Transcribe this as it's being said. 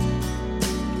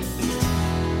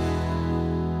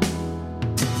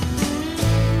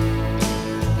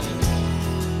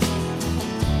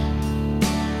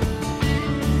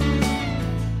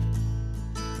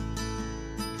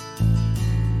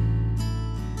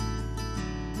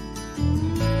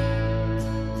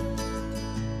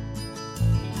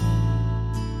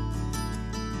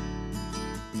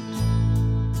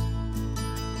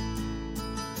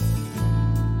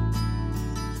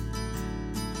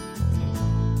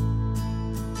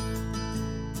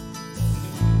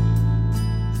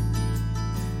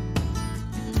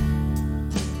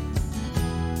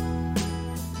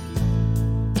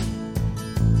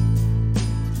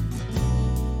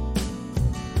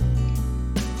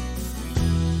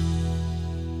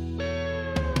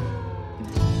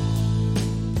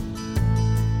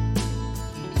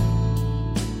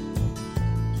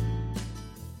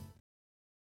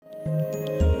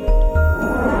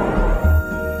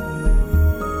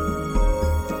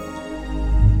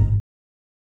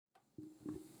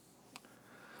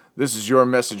This is your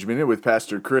Message Minute with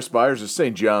Pastor Chris Byers of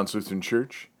St. John's Lutheran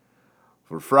Church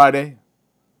for Friday,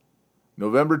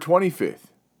 November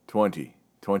 25th,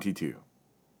 2022.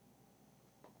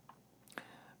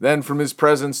 Then from his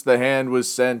presence the hand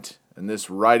was sent, and this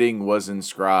writing was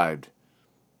inscribed.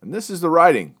 And this is the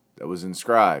writing that was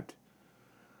inscribed.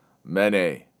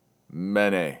 Mene,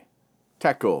 Mene,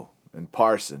 Tekel, and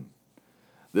Parsin.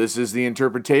 This is the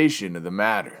interpretation of the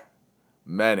matter.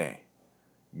 Mene.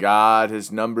 God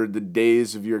has numbered the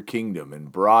days of your kingdom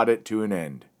and brought it to an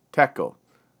end. Tekel,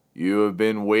 you have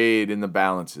been weighed in the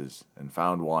balances and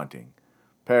found wanting.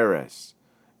 Peres,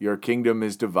 your kingdom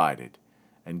is divided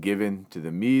and given to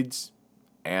the Medes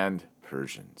and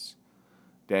Persians.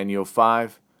 Daniel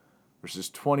 5, verses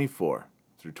 24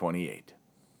 through 28.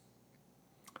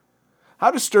 How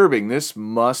disturbing this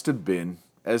must have been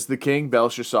as the king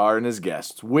Belshazzar and his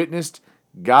guests witnessed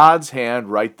God's hand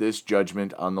write this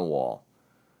judgment on the wall,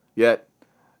 yet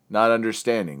not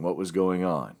understanding what was going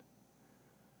on.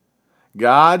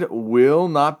 God will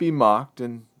not be mocked,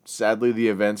 and sadly the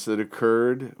events that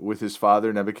occurred with his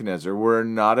father Nebuchadnezzar were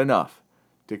not enough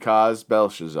to cause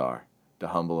Belshazzar to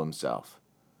humble himself.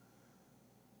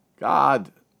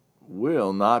 God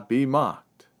will not be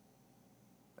mocked,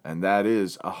 and that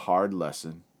is a hard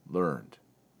lesson learned.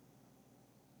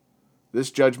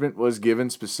 This judgment was given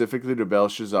specifically to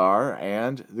Belshazzar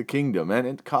and the kingdom, and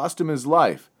it cost him his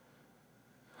life.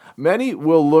 Many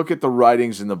will look at the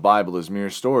writings in the Bible as mere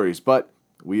stories, but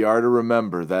we are to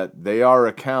remember that they are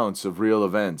accounts of real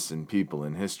events and people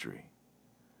in history.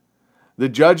 The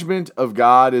judgment of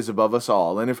God is above us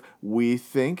all, and if we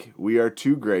think we are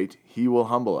too great, he will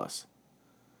humble us.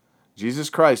 Jesus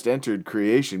Christ entered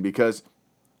creation because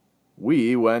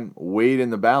we, when weighed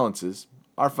in the balances,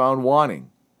 are found wanting.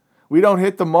 We don't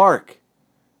hit the mark,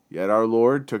 yet our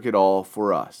Lord took it all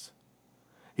for us.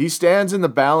 He stands in the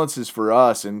balances for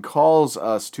us and calls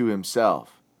us to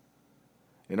himself.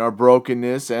 In our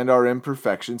brokenness and our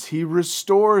imperfections, he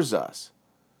restores us.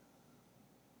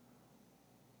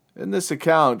 In this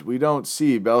account, we don't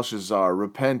see Belshazzar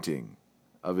repenting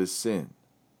of his sin.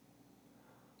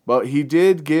 But he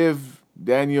did give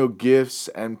Daniel gifts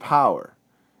and power,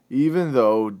 even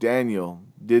though Daniel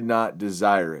did not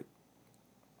desire it.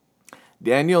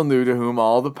 Daniel knew to whom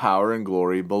all the power and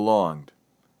glory belonged.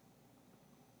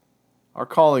 Our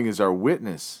calling is our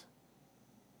witness,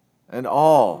 and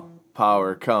all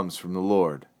power comes from the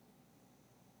Lord.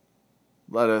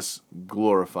 Let us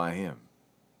glorify him.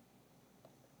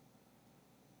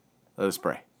 Let us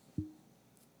pray.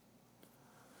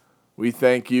 We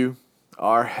thank you,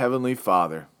 our Heavenly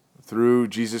Father, through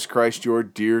Jesus Christ, your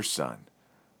dear Son,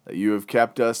 that you have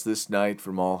kept us this night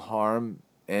from all harm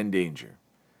and danger.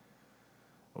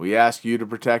 We ask you to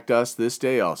protect us this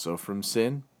day also from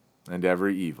sin and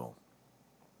every evil,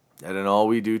 that in all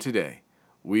we do today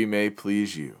we may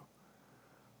please you.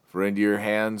 For into your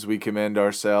hands we commend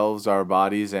ourselves, our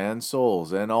bodies and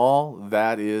souls, and all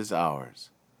that is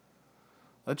ours.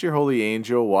 Let your holy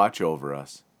angel watch over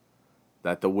us,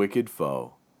 that the wicked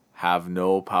foe have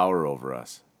no power over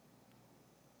us.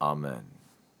 Amen.